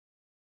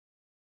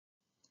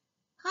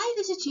Hi,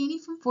 this is Jeannie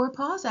from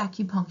Paws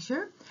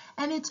Acupuncture,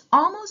 and it's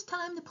almost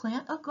time to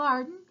plant a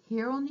garden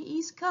here on the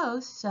East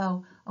Coast,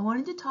 so I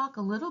wanted to talk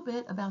a little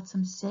bit about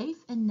some safe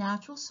and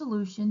natural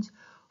solutions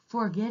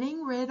for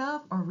getting rid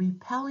of or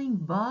repelling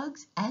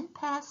bugs and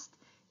pests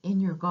in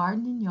your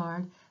garden and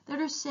yard that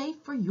are safe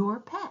for your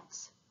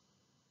pets.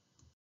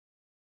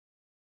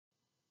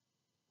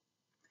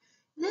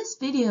 This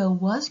video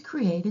was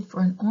created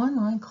for an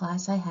online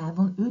class I have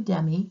on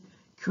Udemy,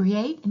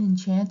 Create an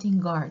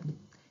Enchanting Garden.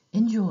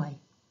 Enjoy.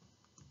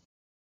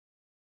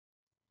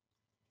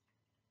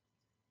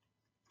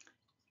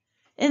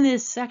 In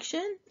this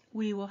section,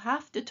 we will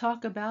have to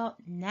talk about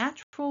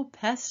natural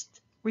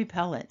pest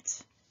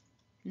repellents.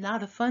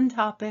 Not a fun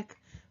topic,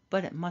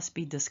 but it must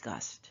be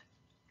discussed.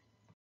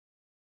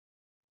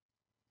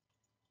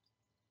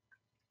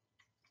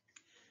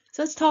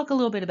 So let's talk a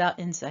little bit about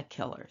insect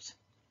killers.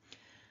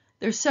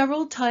 There's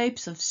several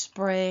types of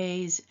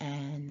sprays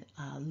and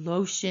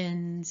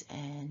lotions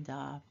and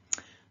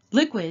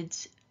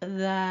liquids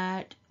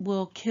that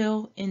will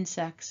kill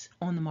insects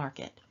on the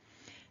market.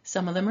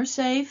 Some of them are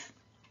safe,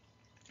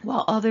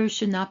 while others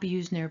should not be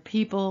used near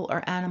people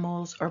or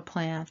animals or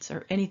plants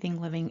or anything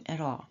living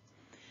at all.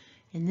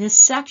 In this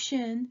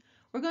section,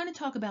 we're going to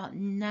talk about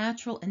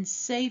natural and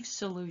safe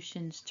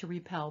solutions to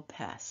repel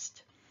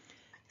pests.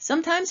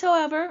 Sometimes,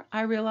 however,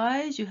 I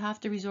realize you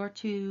have to resort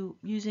to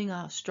using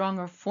a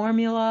stronger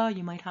formula.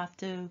 You might have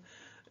to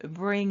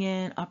bring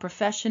in a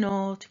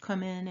professional to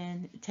come in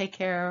and take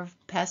care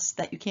of pests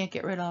that you can't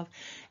get rid of.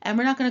 And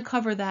we're not going to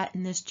cover that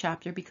in this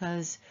chapter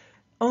because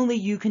only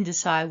you can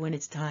decide when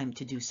it's time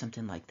to do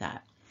something like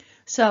that.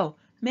 So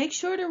make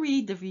sure to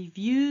read the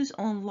reviews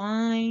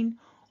online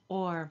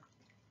or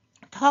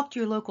talk to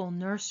your local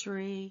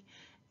nursery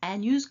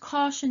and use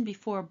caution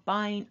before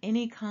buying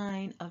any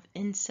kind of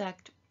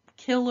insect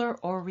killer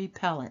or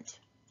repellent.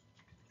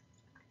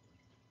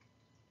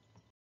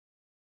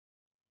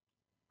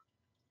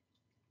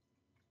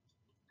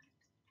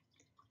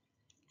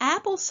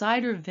 Apple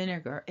cider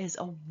vinegar is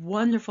a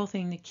wonderful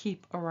thing to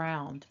keep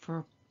around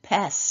for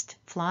pests,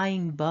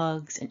 flying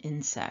bugs, and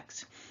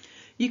insects.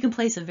 You can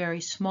place a very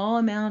small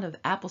amount of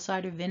apple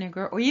cider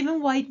vinegar or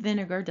even white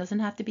vinegar, doesn't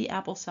have to be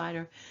apple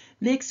cider,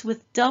 mixed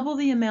with double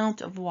the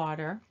amount of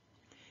water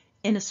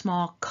in a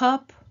small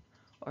cup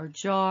or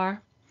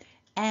jar,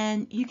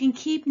 and you can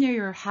keep near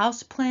your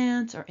house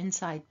plants or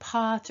inside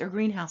pots or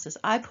greenhouses.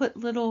 I put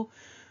little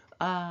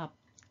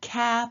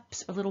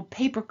caps or little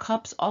paper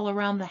cups all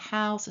around the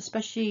house,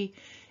 especially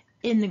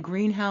in the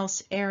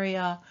greenhouse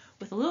area,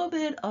 with a little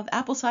bit of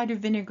apple cider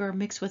vinegar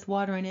mixed with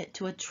water in it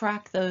to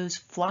attract those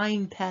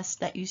flying pests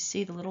that you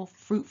see, the little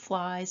fruit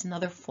flies and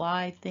other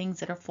fly things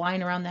that are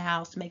flying around the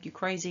house to make you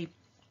crazy.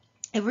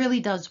 It really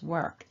does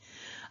work.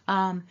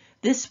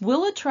 This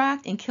will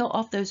attract and kill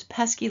off those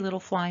pesky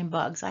little flying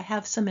bugs. I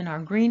have some in our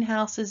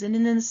greenhouses, and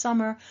in the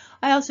summer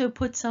I also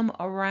put some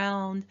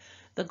around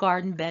the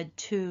garden bed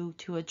too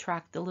to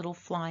attract the little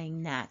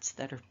flying gnats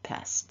that are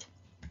pests.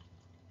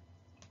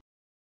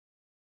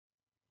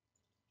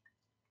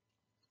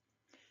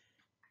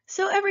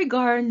 So every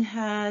garden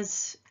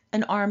has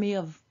an army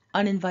of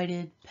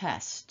uninvited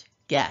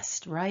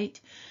guests,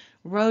 right?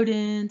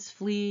 Rodents,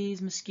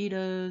 fleas,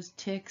 mosquitoes,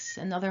 ticks,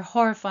 and other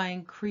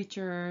horrifying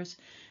creatures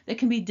that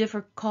can be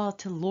difficult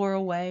to lure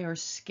away or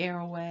scare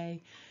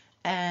away.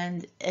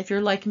 And if you're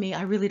like me,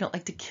 I really don't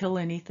like to kill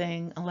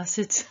anything unless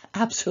it's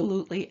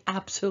absolutely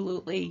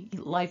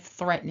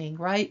life-threatening,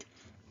 right?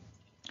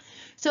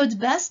 So it's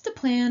best to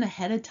plan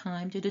ahead of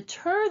time to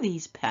deter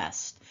these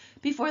pests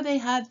before they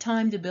have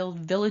time to build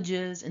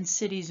villages and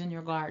cities in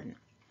your garden.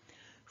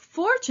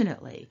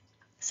 Fortunately,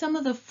 some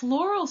of the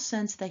floral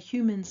scents that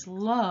humans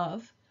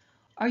love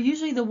are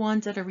usually the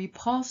ones that are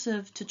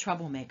repulsive to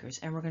troublemakers,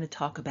 and we're going to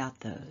talk about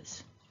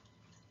those.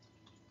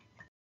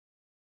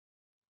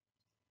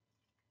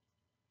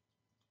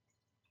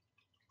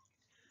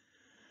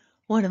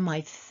 One of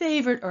my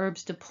favorite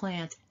herbs to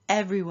plant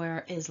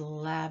everywhere is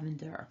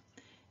lavender.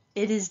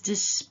 It is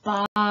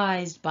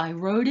despised by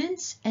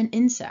rodents and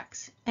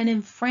insects, and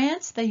in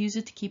France they use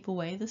it to keep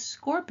away the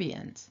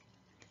scorpions.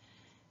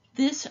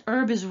 This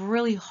herb is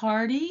really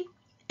hardy,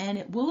 and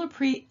it will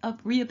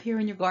reappear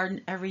in your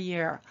garden every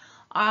year.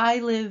 I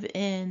live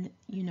in,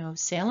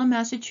 Salem,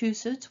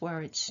 Massachusetts,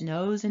 where it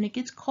snows and it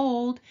gets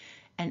cold,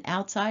 and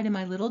outside in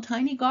my little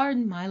tiny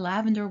garden, my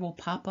lavender will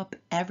pop up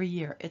every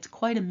year. It's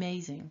quite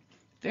amazing,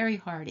 very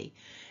hardy.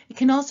 It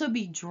can also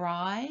be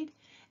dried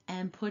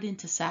and put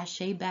into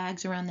sachet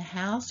bags around the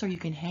house, or you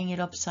can hang it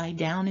upside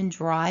down and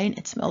dry, and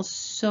it smells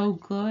so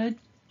good.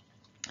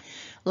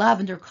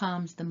 Lavender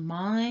calms the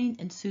mind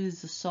and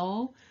soothes the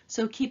soul,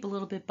 so keep a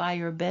little bit by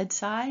your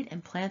bedside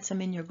and plant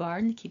some in your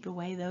garden to keep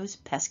away those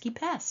pesky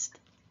pests.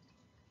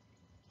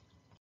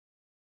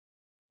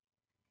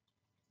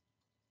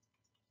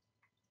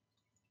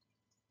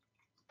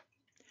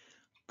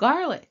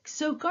 Garlic.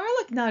 So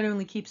garlic not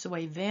only keeps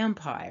away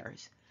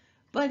vampires,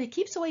 but it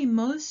keeps away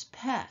most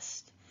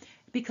pests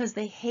because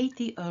they hate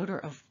the odor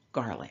of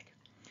garlic.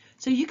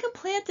 So you can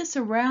plant this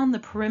around the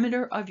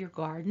perimeter of your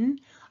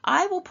garden.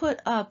 I will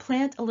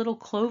plant a little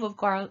clove of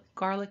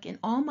garlic in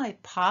all my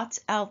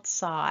pots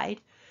outside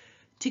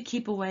to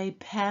keep away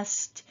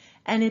pests,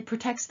 and it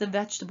protects the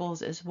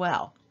vegetables as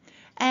well.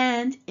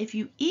 And if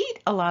you eat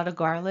a lot of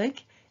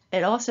garlic,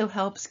 it also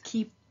helps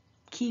keep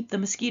the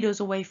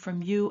mosquitoes away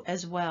from you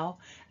as well.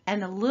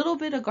 And a little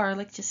bit of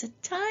garlic, just a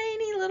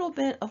tiny little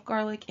bit of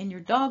garlic in your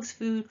dog's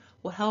food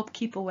will help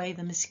keep away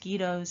the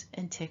mosquitoes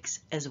and ticks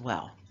as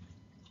well.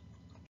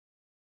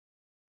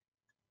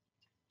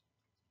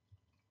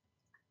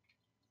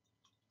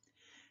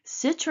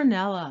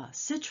 Citronella.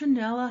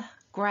 Citronella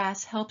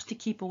grass helps to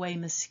keep away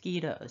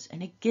mosquitoes,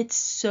 and it gets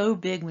so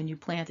big when you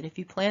plant it. If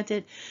you plant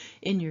it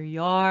in your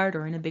yard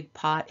or in a big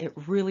pot, it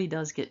really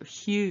does get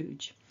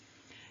huge.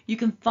 You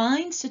can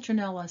find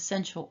citronella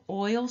essential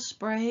oil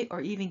spray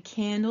or even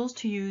candles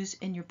to use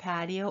in your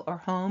patio or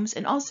homes,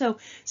 and also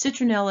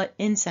citronella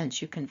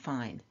incense you can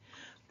find.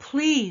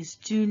 Please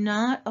do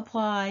not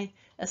apply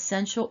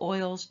essential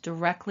oils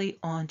directly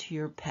onto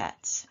your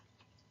pets.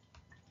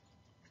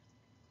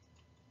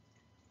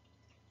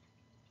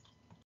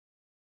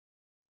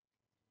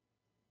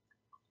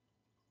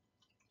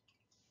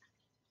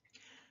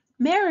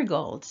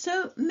 Marigolds.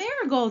 So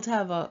marigolds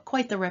have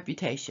quite the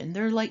reputation.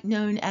 They're like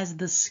known as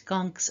the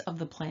skunks of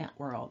the plant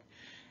world.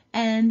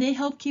 And they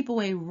help keep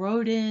away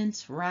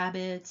rodents,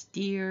 rabbits,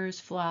 deers,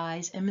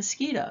 flies, and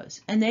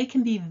mosquitoes. And they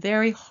can be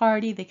very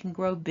hardy. They can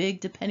grow big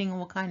depending on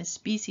what kind of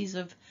species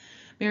of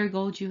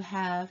marigold you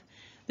have.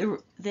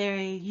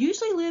 They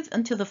usually live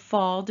until the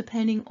fall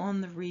depending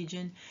on the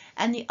region.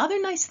 And the other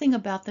nice thing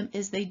about them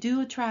is they do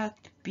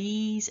attract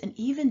bees and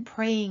even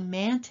praying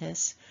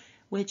mantis,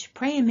 which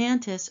praying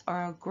mantis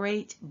are a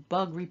great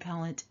bug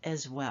repellent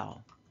as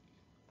well.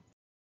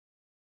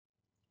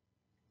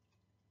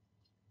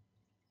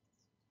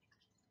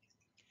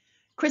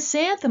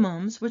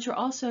 Chrysanthemums, which are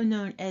also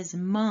known as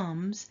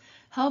mums,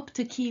 help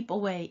to keep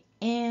away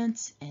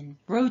ants and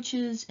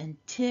roaches and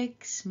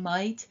ticks,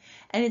 mites,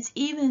 and it's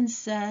even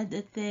said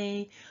that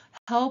they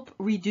help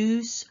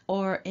reduce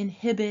or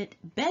inhibit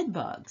bed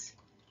bugs.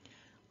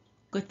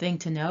 Good thing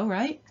to know,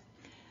 right?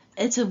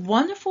 It's a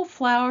wonderful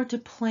flower to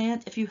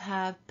plant if you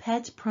have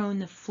pets prone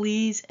to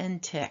fleas and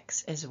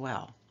ticks as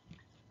well.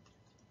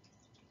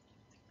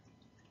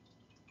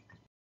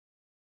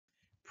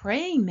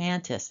 Praying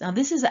mantis. Now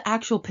this is an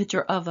actual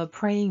picture of a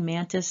praying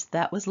mantis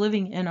that was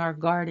living in our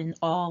garden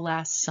all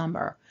last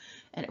summer.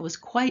 And it was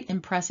quite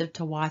impressive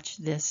to watch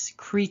this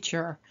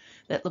creature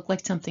that looked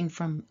like something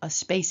from a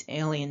space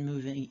alien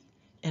movie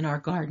in our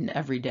garden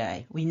every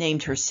day. We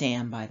named her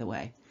Sam, by the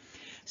way.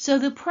 So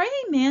the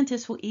praying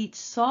mantis will eat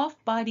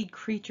soft-bodied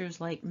creatures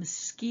like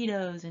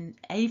mosquitoes and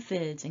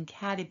aphids and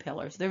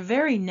caterpillars. They're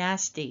very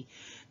nasty.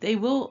 They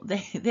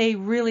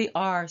really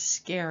are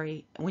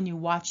scary when you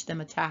watch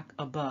them attack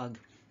a bug.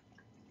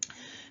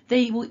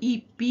 They will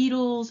eat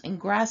beetles and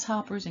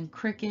grasshoppers and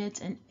crickets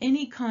and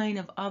any kind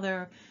of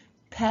other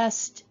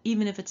pest,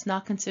 even if it's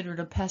not considered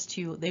a pest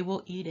to you, they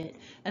will eat it.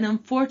 And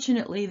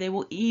unfortunately, they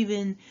will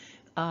even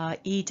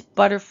eat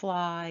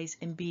butterflies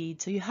and bees.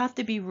 So you have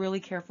to be really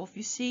careful. If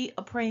you see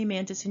a praying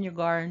mantis in your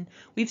garden,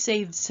 we've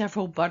saved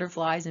several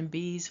butterflies and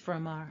bees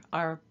from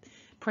our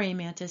praying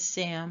mantis,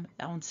 Sam,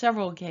 on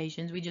several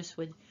occasions. We just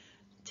would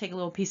take a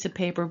little piece of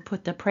paper,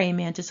 put the praying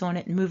mantis on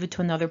it, and move it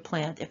to another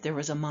plant if there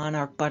was a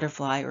monarch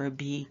butterfly or a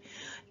bee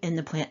in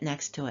the plant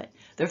next to it.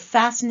 They're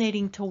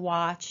fascinating to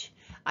watch.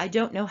 I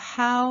don't know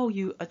how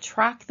you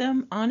attract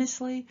them,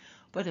 honestly,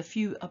 but a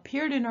few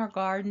appeared in our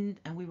garden,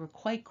 and we were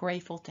quite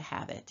grateful to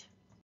have it.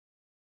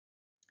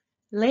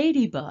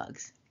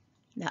 Ladybugs.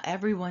 Now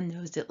everyone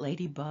knows that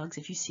ladybugs,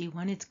 if you see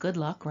one, it's good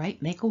luck,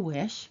 right? Make a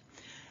wish.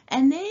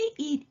 And they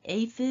eat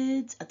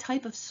aphids, a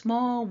type of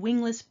small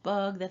wingless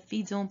bug that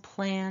feeds on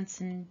plants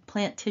and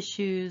plant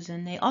tissues,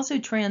 and they also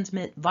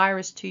transmit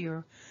virus to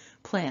your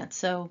plants.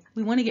 So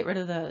we want to get rid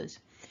of those.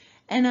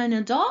 And an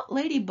adult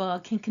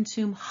ladybug can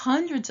consume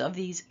hundreds of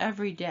these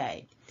every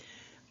day.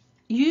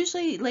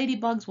 Usually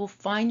ladybugs will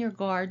find your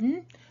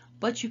garden,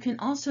 but you can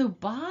also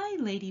buy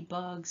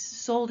ladybugs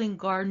sold in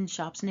garden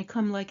shops, and they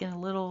come like in a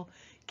little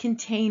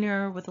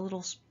container with a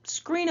little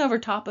screen over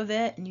top of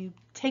it, and you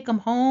take them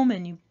home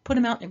and you put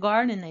them out in your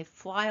garden and they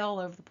fly all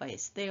over the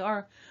place. They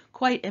are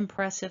quite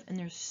impressive and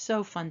they're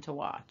so fun to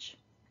watch.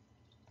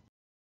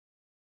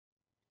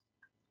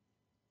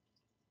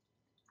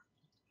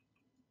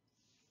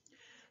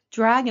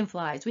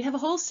 Dragonflies. We have a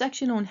whole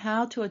section on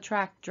how to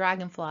attract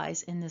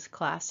dragonflies in this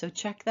class, so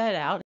check that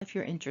out if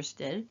you're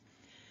interested.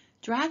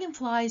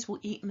 Dragonflies will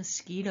eat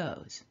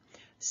mosquitoes.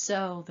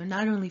 So they're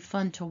not only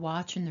fun to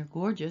watch and they're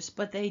gorgeous,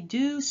 but they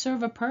do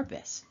serve a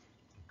purpose.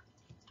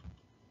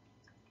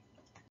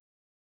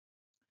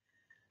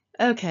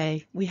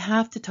 Okay, we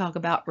have to talk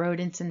about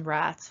rodents and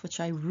rats, which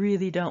I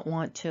really don't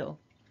want to.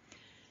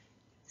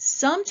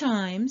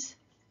 Sometimes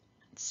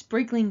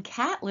sprinkling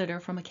cat litter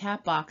from a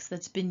cat box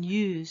that's been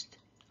used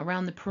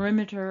around the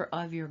perimeter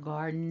of your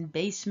garden,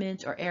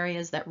 basement, or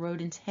areas that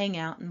rodents hang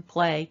out and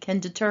play can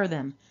deter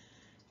them.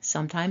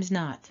 Sometimes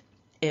not.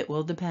 It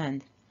will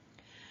depend.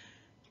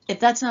 If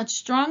that's not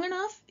strong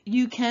enough,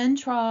 you can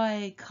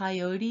try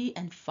coyote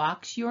and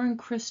fox urine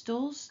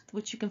crystals,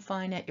 which you can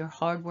find at your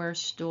hardware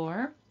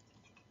store.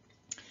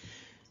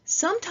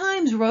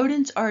 Sometimes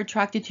rodents are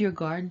attracted to your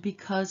garden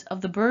because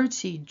of the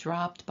birdseed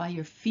dropped by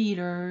your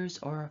feeders,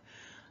 or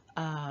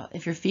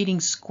if you're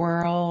feeding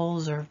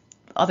squirrels or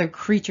other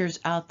creatures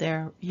out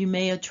there, you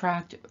may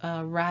attract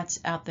rats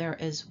out there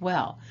as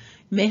well.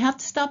 You may have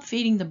to stop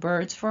feeding the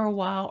birds for a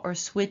while, or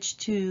switch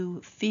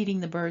to feeding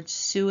the birds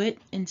suet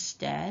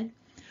instead,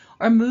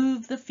 or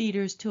move the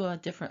feeders to a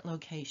different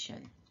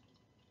location.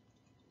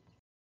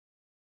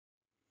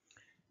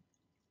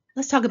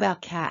 Let's talk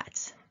about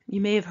cats.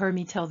 You may have heard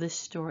me tell this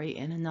story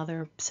in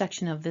another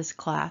section of this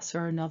class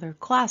or another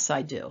class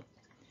I do.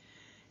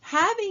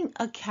 Having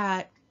a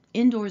cat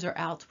indoors or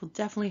out will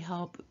definitely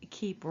help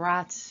keep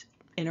rats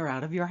in or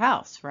out of your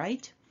house,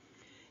 right?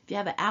 If you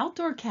have an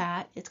outdoor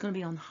cat, it's going to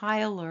be on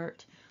high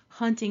alert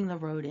hunting the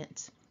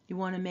rodents. You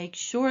want to make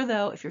sure,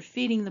 though, if you're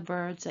feeding the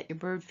birds, that your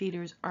bird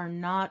feeders are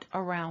not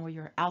around where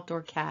your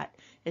outdoor cat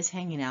is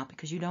hanging out,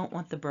 because you don't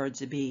want the birds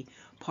to be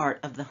part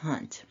of the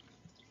hunt.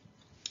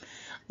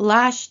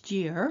 Last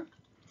year,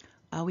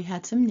 we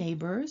had some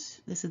neighbors,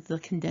 this is the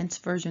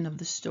condensed version of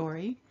the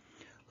story,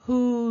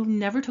 who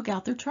never took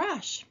out their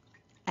trash.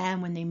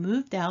 And when they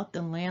moved out,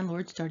 the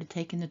landlord started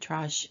taking the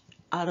trash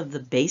out of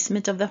the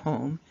basement of the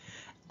home.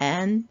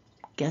 And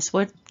guess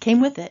what came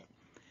with it?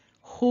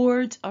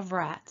 Hordes of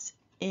rats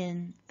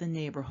in the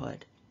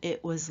neighborhood.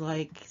 It was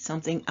like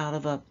something out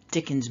of a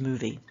Dickens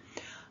movie.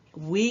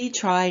 We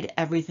tried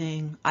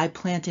everything. I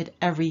planted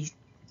every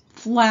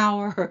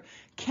flower,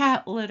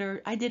 cat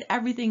litter. I did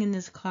everything in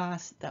this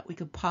class that we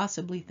could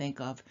possibly think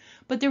of,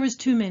 but there was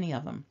too many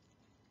of them.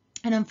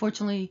 And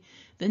unfortunately,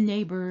 the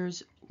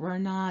neighbors were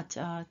not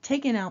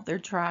taking out their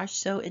trash,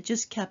 so it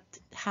just kept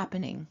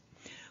happening.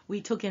 We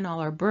took in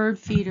all our bird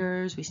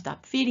feeders, we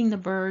stopped feeding the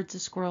birds, the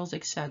squirrels,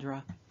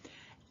 etc.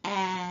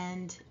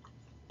 And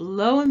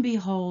lo and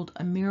behold,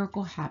 a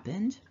miracle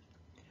happened.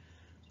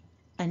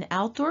 An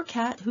outdoor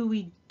cat who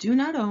we do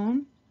not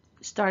own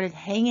started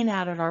hanging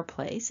out at our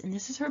place, and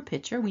this is her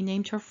picture. We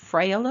named her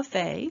Freya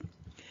LaFay,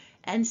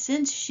 and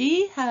since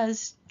she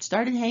has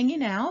started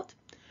hanging out,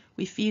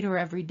 we feed her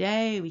every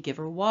day, we give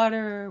her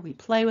water, we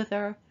play with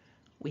her.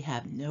 We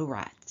have no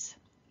rats,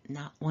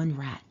 not one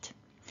rat.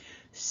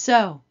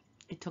 So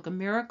it took a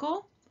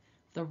miracle.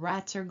 The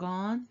rats are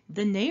gone,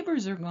 the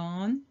neighbors are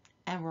gone,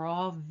 and we're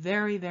all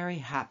very, very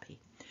happy.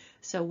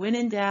 So when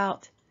in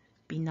doubt,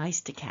 be nice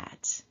to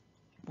cats.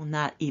 Well,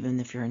 not even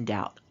if you're in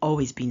doubt.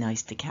 Always be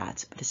nice to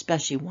cats, but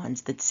especially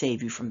ones that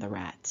save you from the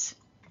rats.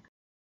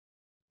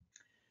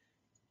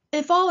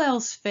 If all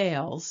else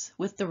fails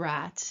with the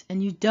rats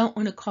and you don't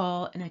want to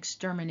call an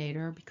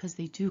exterminator because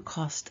they do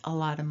cost a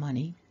lot of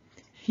money,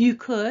 you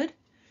could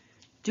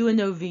do a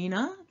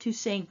novena to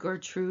St.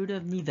 Gertrude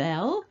of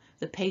Nivelles,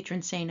 the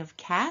patron saint of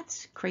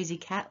cats, crazy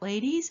cat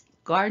ladies,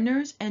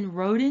 gardeners, and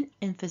rodent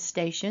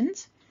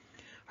infestations.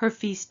 Her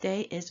feast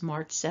day is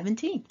March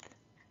 17th.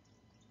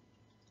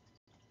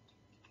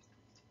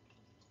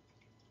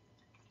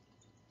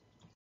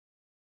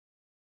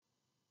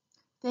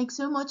 Thanks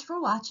so much for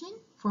watching.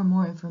 For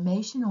more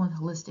information on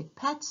holistic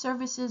pet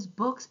services,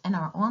 books, and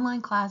our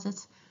online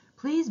classes,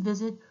 please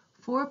visit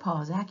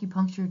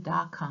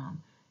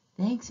 4pawsacupuncture.com.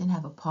 Thanks and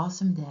have a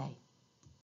pawsome day.